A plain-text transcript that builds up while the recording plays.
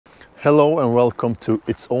Hello and welcome to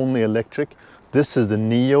It's Only Electric. This is the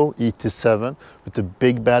NIO ET7 with the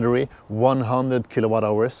big battery, 100 kilowatt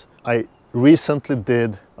hours. I recently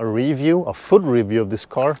did a full review of this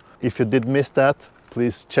car. If you did miss that,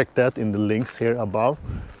 please check that in the links here above.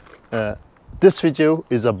 This video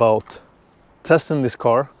is about testing this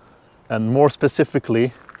car and more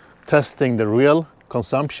specifically testing the real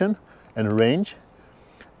consumption and range,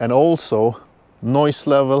 and also noise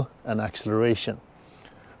level and acceleration.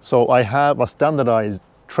 So I have a standardized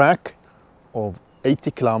track of 80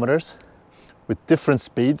 kilometers with different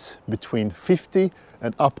speeds between 50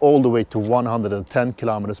 and up all the way to 110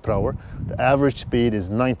 kilometers per hour. The average speed is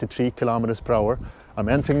 93 kilometers per hour. I'm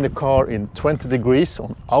entering the car in 20 degrees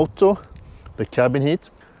on auto, the cabin heat.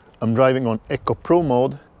 I'm driving on Eco Pro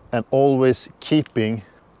mode and always keeping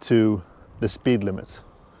to the speed limits.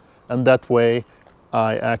 And that way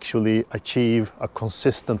I actually achieve a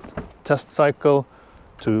consistent test cycle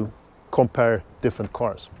to compare different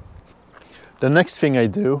cars. The next thing I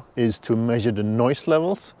do is to measure the noise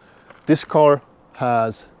levels. This car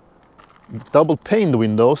has double paned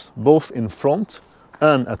windows, both in front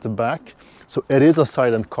and at the back. So it is a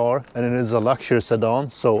silent car and it is a luxury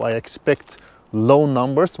sedan. So I expect low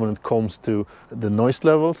numbers when it comes to the noise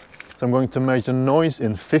levels. So I'm going to measure noise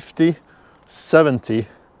in 50, 70,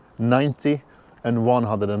 90 and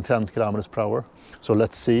 110 kilometers per hour. So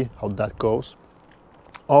let's see how that goes.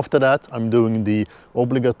 After that, I'm doing the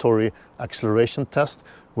obligatory acceleration test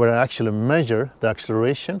where I actually measure the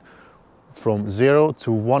acceleration from 0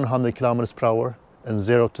 to 100 kilometers per hour and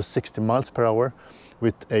 0 to 60 miles per hour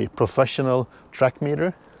with a professional track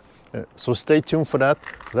meter. So stay tuned for that.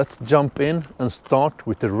 Let's jump in and start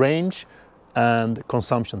with the range and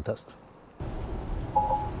consumption test.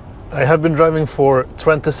 I have been driving for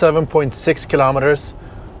 27.6 kilometers.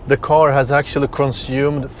 The car has actually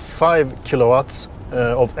consumed 5 kilowatts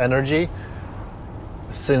of energy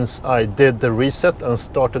since I did the reset and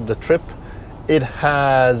started the trip. It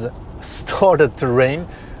has started to rain.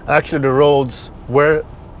 Actually, the roads were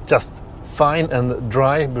just fine and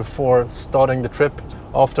dry before starting the trip.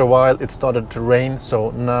 After a while it started to rain,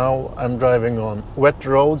 so now I'm driving on wet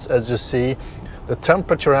roads. As you see, the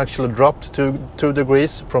temperature actually dropped to 2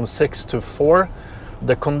 degrees from 6 to 4.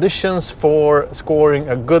 The conditions for scoring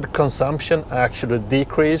a good consumption actually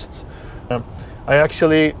decreased. I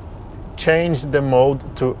actually changed the mode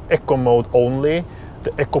to Eco mode only.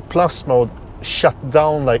 The Eco Plus mode shut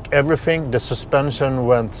down like everything. The suspension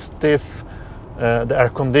went stiff, the air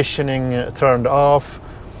conditioning turned off.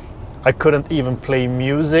 I couldn't even play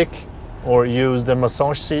music or use the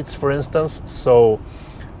massage seats, for instance. So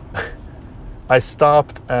I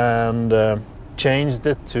stopped and changed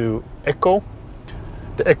it to Eco.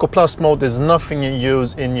 The Eco Plus mode is nothing you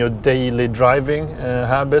use in your daily driving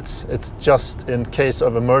habits. It's just in case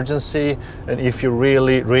of emergency and if you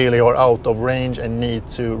really are out of range and need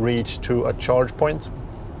to reach to a charge point.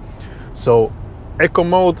 So Eco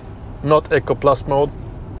mode, not Eco Plus mode.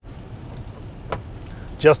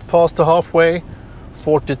 Just past the halfway,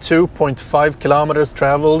 42.5 kilometers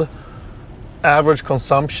traveled. Average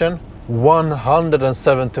consumption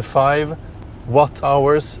 175 watt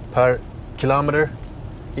hours per kilometer,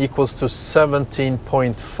 equals to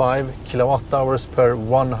 17.5 kilowatt hours per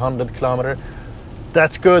 100 kilometer.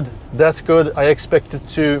 That's good. That's good. I expect it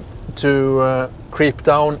to creep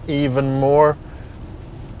down even more.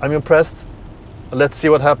 I'm impressed. Let's see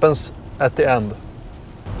what happens at the end.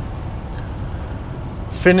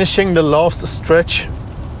 Finishing the last stretch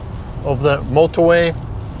of the motorway,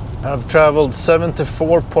 I've traveled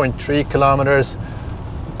 74.3 kilometers,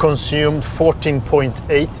 consumed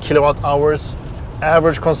 14.8 kilowatt hours.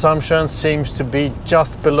 Average consumption seems to be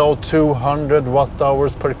just below 200 watt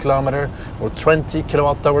hours per kilometer or 20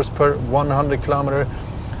 kilowatt hours per 100 kilometer.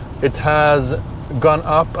 It has gone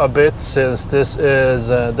up a bit since this is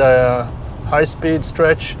the high-speed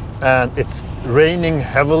stretch and it's raining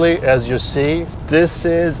heavily, as you see. This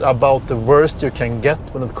is about the worst you can get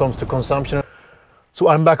when it comes to consumption. So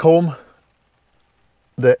I'm back home.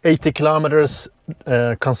 The 80 kilometers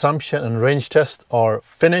consumption and range test are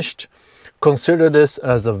finished. Consider this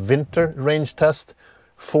as a winter range test.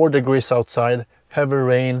 4 degrees outside, heavy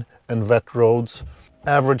rain and wet roads.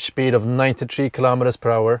 Average speed of 93 kilometers per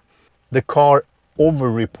hour. The car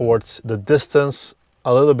over-reports the distance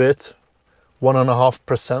a little bit,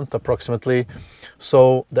 1.5% approximately.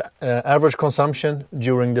 So the average consumption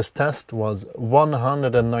during this test was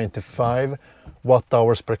 195 watt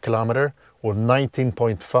hours per kilometer or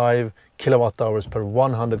 19.5 kilowatt hours per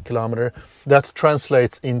 100 kilometer. That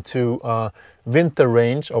translates into a winter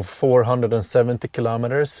range of 470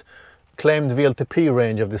 kilometers claimed VLTP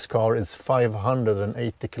range of this car is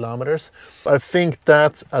 580 kilometers. I think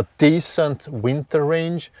that's a decent winter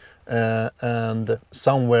range and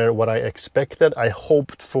somewhere what I expected. I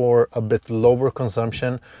hoped for a bit lower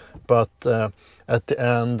consumption, but at the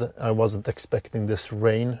end I wasn't expecting this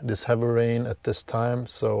rain, this heavy rain at this time,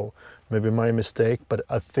 so maybe my mistake, but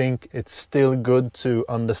I think it's still good to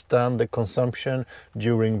understand the consumption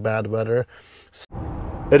during bad weather.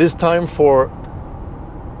 It is time for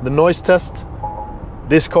the noise test.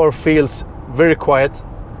 This car feels very quiet,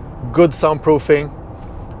 good soundproofing,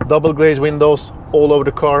 double glazed windows all over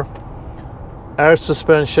the car, air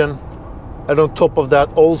suspension, and on top of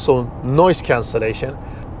that also noise cancellation.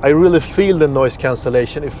 I really feel the noise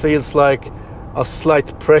cancellation. It feels like a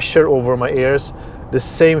slight pressure over my ears. The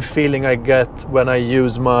same feeling I get when I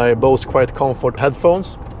use my Bose Quiet Comfort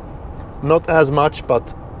headphones. Not as much,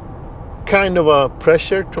 but kind of a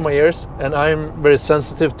pressure to my ears, and I'm very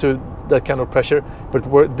sensitive to that kind of pressure,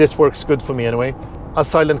 but this works good for me anyway. A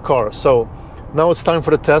silent car. So now it's time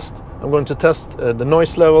for the test. I'm going to test the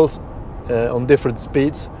noise levels on different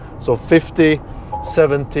speeds. So 50,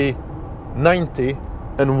 70, 90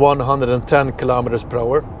 and 110 kilometers per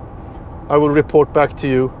hour. I will report back to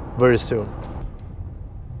you very soon.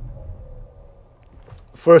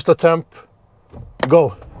 First attempt,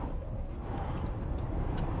 go.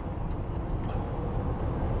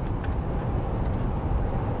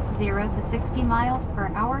 Zero to 60 miles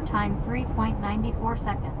per hour, time 3.94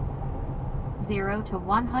 seconds. 0 to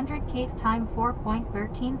 100 km time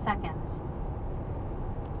 4.13 seconds.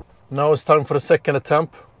 Now it's time for the second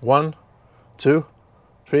attempt. 1, 2,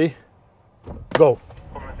 3, go.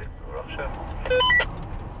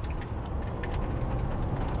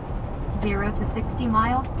 0 to 60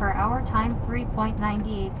 miles per hour, time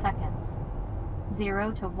 3.98 seconds.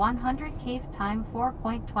 0 to 100 km time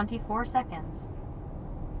 4.24 seconds.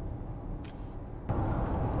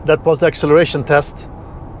 That was the acceleration test.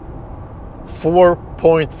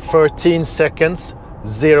 4.13 seconds,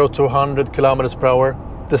 0 to 100 kilometers per hour.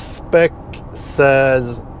 The spec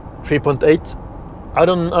says 3.8.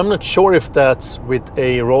 I'm not sure if that's with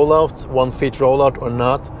a rollout, 1 feet rollout or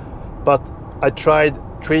not, but I tried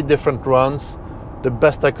 3 different runs. The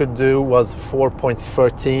best I could do was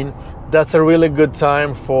 4.13. That's a really good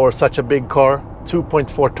time for such a big car,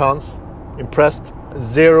 2.4 tons. Impressed.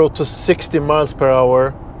 0 to 60 miles per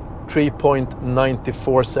hour,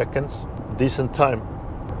 3.94 seconds. Decent time.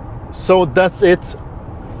 So that's it.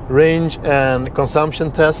 Range and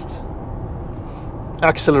consumption test,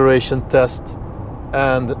 acceleration test,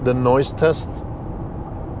 and the noise test.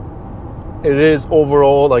 It is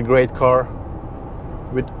overall a great car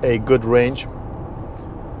with a good range,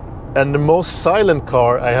 and the most silent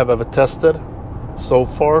car I have ever tested so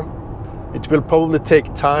far. It will probably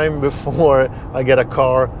take time before I get a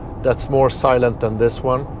car that's more silent than this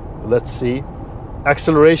one. Let's see.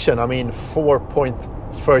 Acceleration, I mean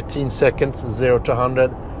 4.13 seconds, 0 to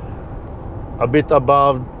 100. A bit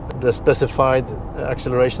above the specified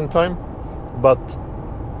acceleration time, but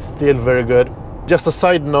still very good. Just a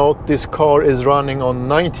side note, this car is running on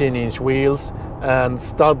 19-inch wheels and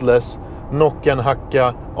studless Nokian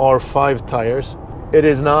Hakka R5 tires. It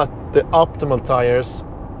is not the optimal tires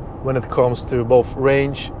when it comes to both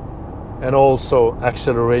range and also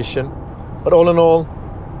acceleration. But all in all,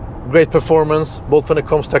 great performance, both when it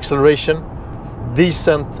comes to acceleration,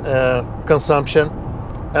 decent consumption,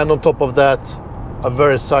 and on top of that, a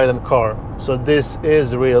very silent car. So this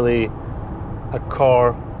is really a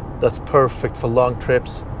car that's perfect for long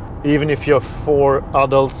trips. Even if you have 4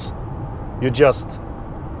 adults, you just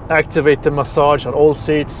activate the massage on all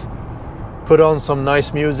seats, put on some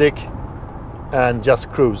nice music, and just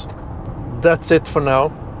cruise. That's it for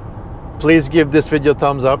now. Please give this video a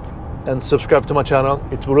thumbs up and subscribe to my channel.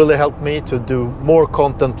 It will really help me to do more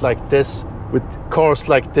content like this with cars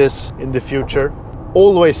like this in the future.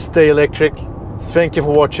 Always stay electric. Thank you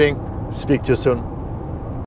for watching. Speak to you soon.